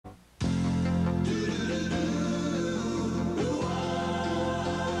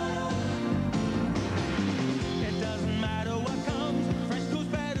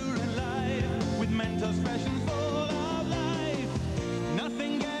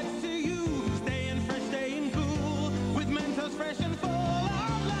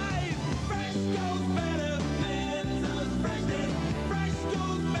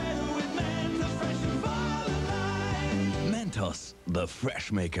the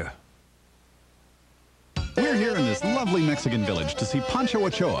fresh maker. We're here in this lovely Mexican village to see Pancho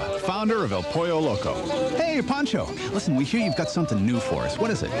Ochoa, founder of El Pollo Loco. Hey, Pancho, listen, we hear you've got something new for us. What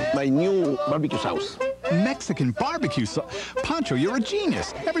is it? My new barbecue sauce. Mexican barbecue sauce. Pancho, you're a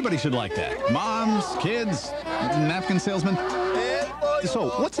genius. Everybody should like that. Moms, kids, napkin salesmen. So,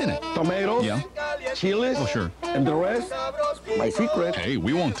 what's in it? Tomatoes. Yeah. Chiles. Oh, sure. And the rest, my secret. Hey,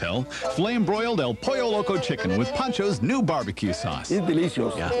 we won't tell. Flame-broiled El Pollo Loco chicken with Pancho's new barbecue sauce. It's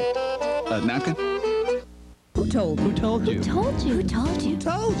delicious. Yeah. Napkin? Who told you? Who told you? Who told you? Who told you? Who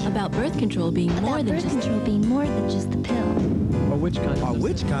told you? About birth control being more than just the pill. Or which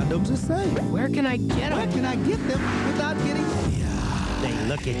condoms are safe? Where can I get them? Where can I get them without getting... They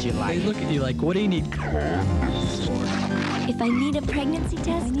look at you like... They look at you like, what do you need? If I need a pregnancy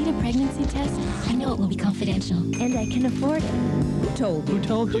test, I know it will be confidential. And I can afford it. Who told you? Who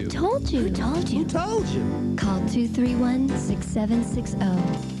told you? Who told you? Who told you? Who told you? Call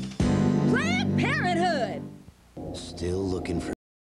 231-6760. Planned Parenthood! Still looking for